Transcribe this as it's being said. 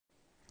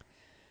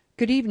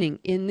Good evening.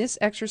 In this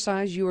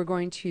exercise, you are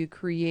going to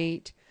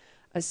create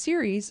a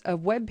series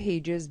of web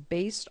pages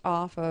based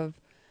off of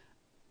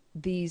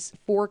these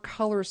 4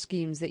 color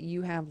schemes that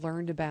you have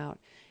learned about.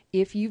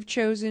 If you've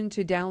chosen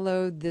to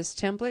download this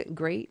template,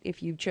 great.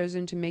 If you've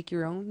chosen to make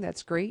your own,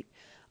 that's great.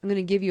 I'm going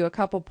to give you a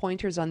couple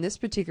pointers on this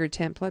particular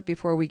template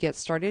before we get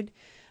started.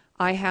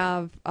 I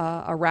have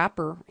a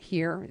wrapper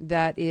here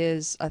that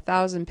is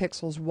 1,000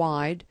 pixels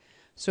wide.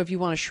 So if you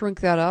want to shrink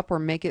that up or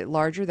make it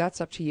larger,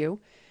 that's up to you.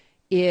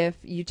 If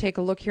you take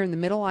a look here in the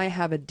middle, I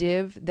have a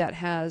div that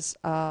has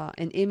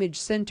an image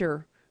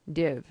center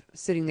div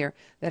sitting there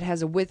that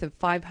has a width of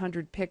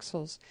 500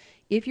 pixels.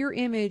 If your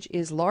image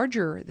is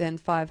larger than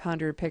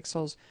 500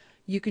 pixels,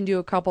 you can do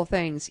a couple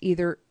things.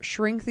 Either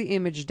shrink the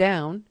image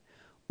down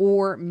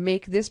or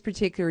make this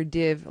particular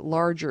div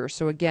larger.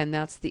 So again,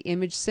 that's the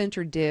image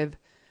center div.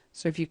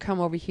 So if you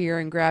come over here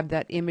and grab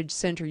that image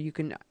center, you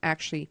can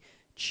actually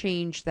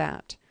change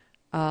that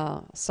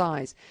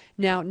size.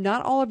 Now,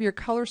 not all of your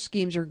color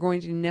schemes are going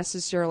to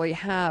necessarily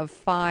have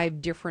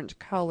 5 different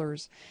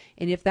colors,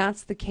 and if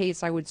that's the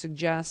case, I would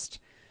suggest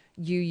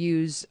you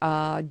use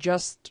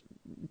just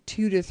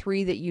 2 to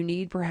 3 that you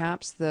need,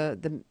 perhaps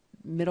the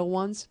middle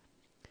ones.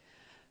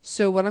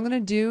 So what I'm going to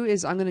do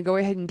is I'm going to go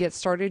ahead and get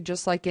started.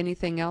 Just like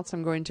anything else,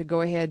 I'm going to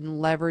go ahead and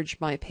leverage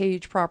my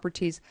page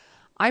properties.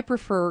 I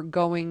prefer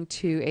going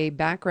to a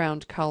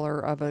background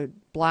color of a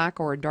black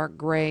or a dark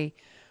gray,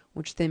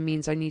 which then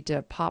means I need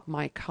to pop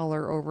my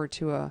color over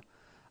to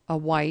a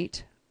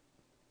white.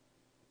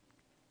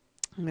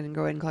 I'm going to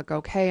go ahead and click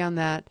OK on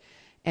that.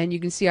 And you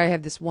can see I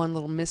have this one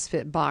little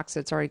misfit box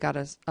that's already got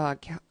a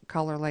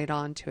color laid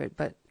onto it,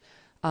 but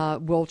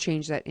we'll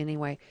change that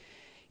anyway.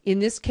 In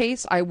this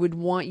case, I would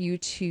want you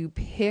to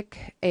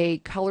pick a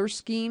color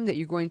scheme that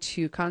you're going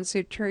to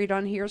concentrate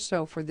on here.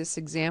 So for this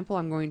example,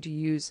 I'm going to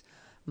use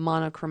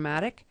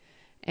monochromatic.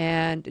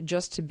 And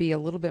just to be a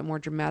little bit more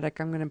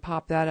dramatic, I'm going to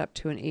pop that up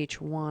to an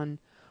H1,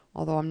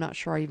 although I'm not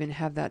sure I even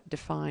have that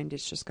defined.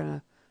 It's just going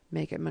to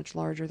make it much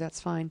larger.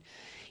 That's fine.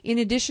 In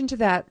addition to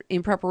that,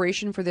 in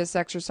preparation for this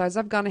exercise,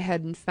 I've gone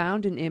ahead and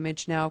found an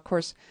image. Now, of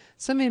course,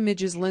 some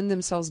images lend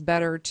themselves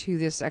better to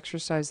this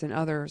exercise than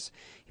others.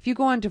 If you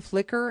go onto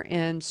Flickr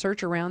and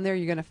search around there,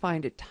 you're going to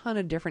find a ton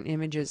of different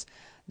images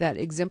that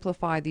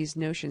exemplify these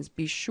notions.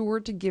 Be sure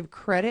to give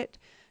credit.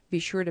 Be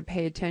sure to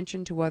pay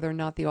attention to whether or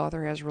not the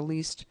author has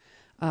released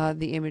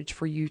the image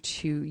for you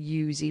to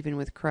use even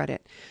with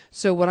credit.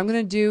 So what I'm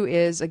going to do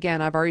is,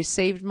 again, I've already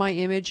saved my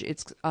image.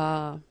 It's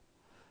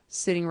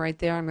sitting right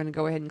there. I'm going to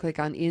go ahead and click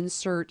on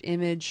Insert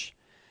Image,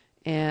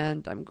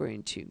 and I'm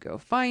going to go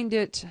find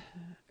it.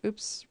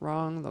 Oops,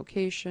 wrong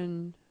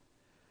location.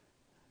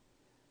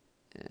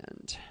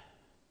 And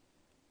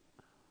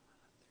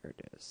there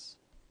it is.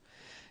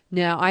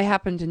 Now, I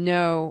happen to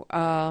know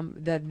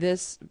that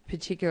this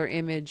particular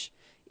image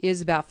is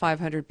about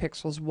 500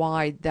 pixels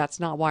wide. That's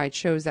not why it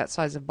shows that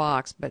size of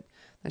box, but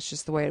that's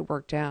just the way it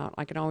worked out.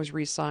 I can always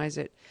resize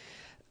it.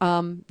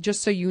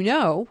 Just so you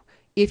know,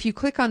 if you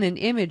click on an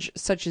image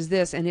such as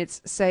this and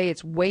say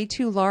it's way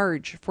too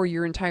large for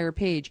your entire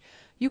page,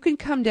 you can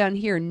come down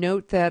here.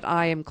 Note that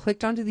I am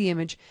clicked onto the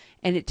image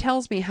and it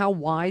tells me how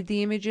wide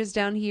the image is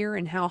down here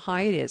and how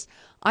high it is.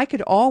 I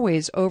could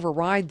always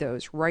override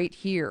those right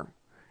here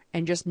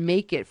and just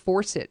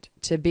force it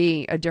to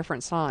be a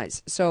different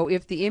size. So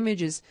if the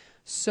image is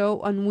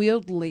so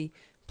unwieldy,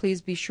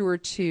 please be sure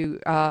to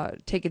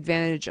take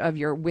advantage of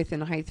your width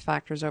and height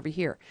factors over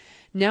here.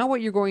 Now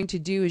what you're going to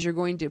do is you're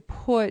going to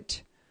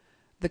put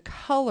the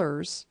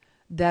colors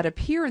that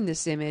appear in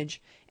this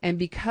image, and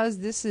because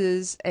this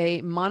is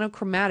a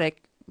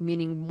monochromatic,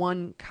 meaning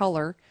one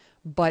color,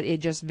 but it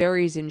just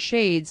varies in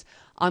shades,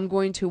 I'm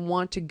going to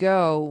want to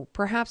go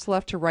perhaps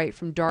left to right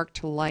from dark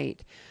to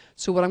light.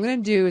 So what I'm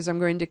going to do is I'm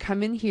going to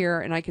come in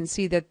here and I can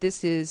see that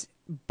this is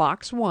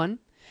box 1.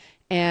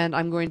 And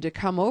I'm going to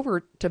come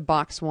over to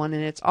box 1,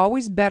 and it's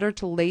always better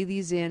to lay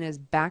these in as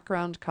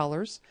background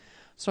colors.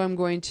 So I'm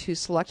going to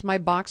select my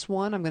box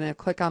 1. I'm going to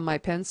click on my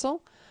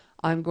pencil.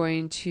 I'm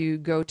going to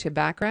go to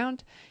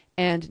background.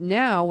 And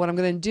now what I'm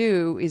going to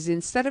do is,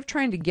 instead of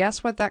trying to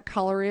guess what that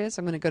color is,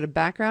 I'm going to go to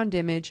background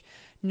image.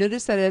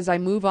 Notice that as I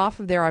move off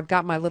of there, I've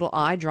got my little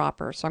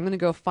eyedropper. So I'm going to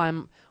go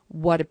find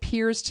what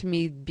appears to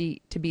me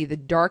to be the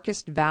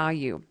darkest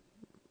value,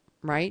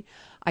 right?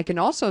 I can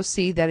also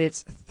see that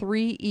it's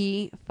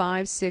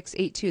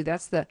 3E5682.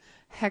 That's the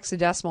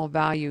hexadecimal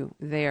value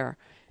there.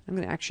 I'm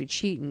going to actually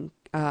cheat and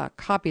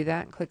copy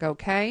that and click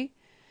OK.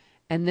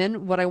 And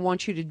then what I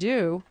want you to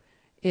do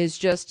is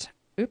just,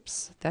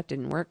 oops, that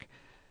didn't work.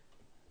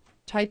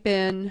 Type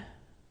in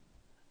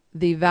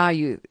the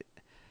value.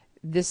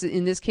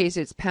 In this case,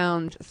 it's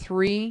pound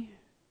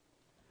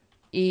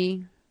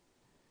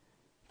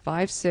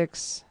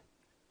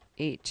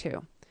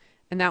 3E5682.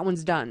 And that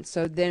one's done.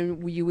 So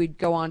then you would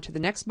go on to the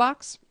next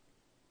box,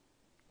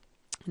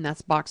 and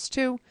that's box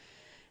 2,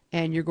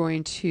 and you're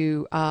going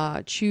to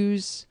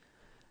choose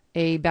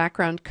a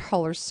background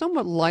color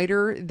somewhat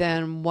lighter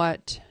than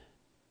what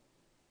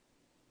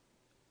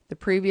the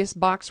previous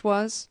box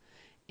was,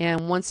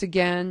 And once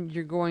again,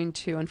 you're going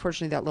to,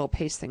 unfortunately that little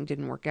paste thing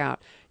didn't work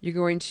out. You're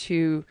going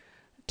to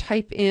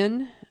type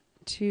in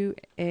to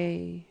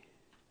a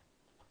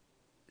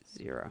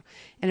 0.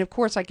 And of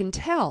course I can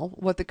tell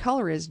what the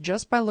color is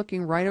just by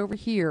looking right over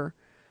here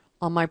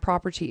on my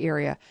property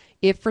area.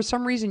 If for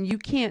some reason you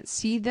can't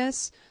see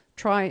this,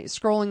 try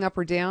scrolling up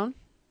or down.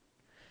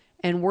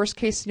 And worst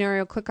case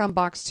scenario, click on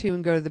box 2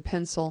 and go to the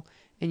pencil,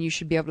 and you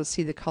should be able to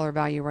see the color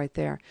value right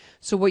there.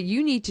 So what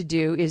you need to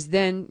do is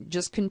then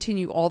just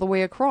continue all the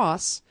way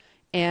across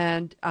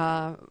and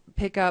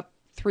pick up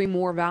 3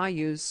 more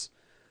values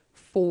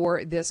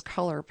for this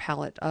color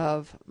palette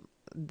of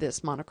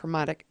this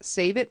monochromatic.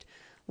 Save it,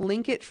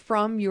 link it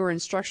from your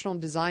instructional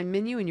design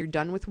menu, and you're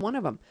done with one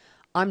of them.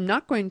 I'm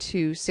not going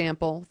to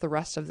sample the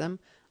rest of them.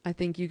 I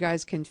think you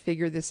guys can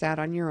figure this out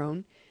on your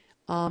own.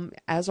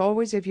 As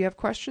always, if you have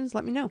questions,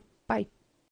 let me know. Bye.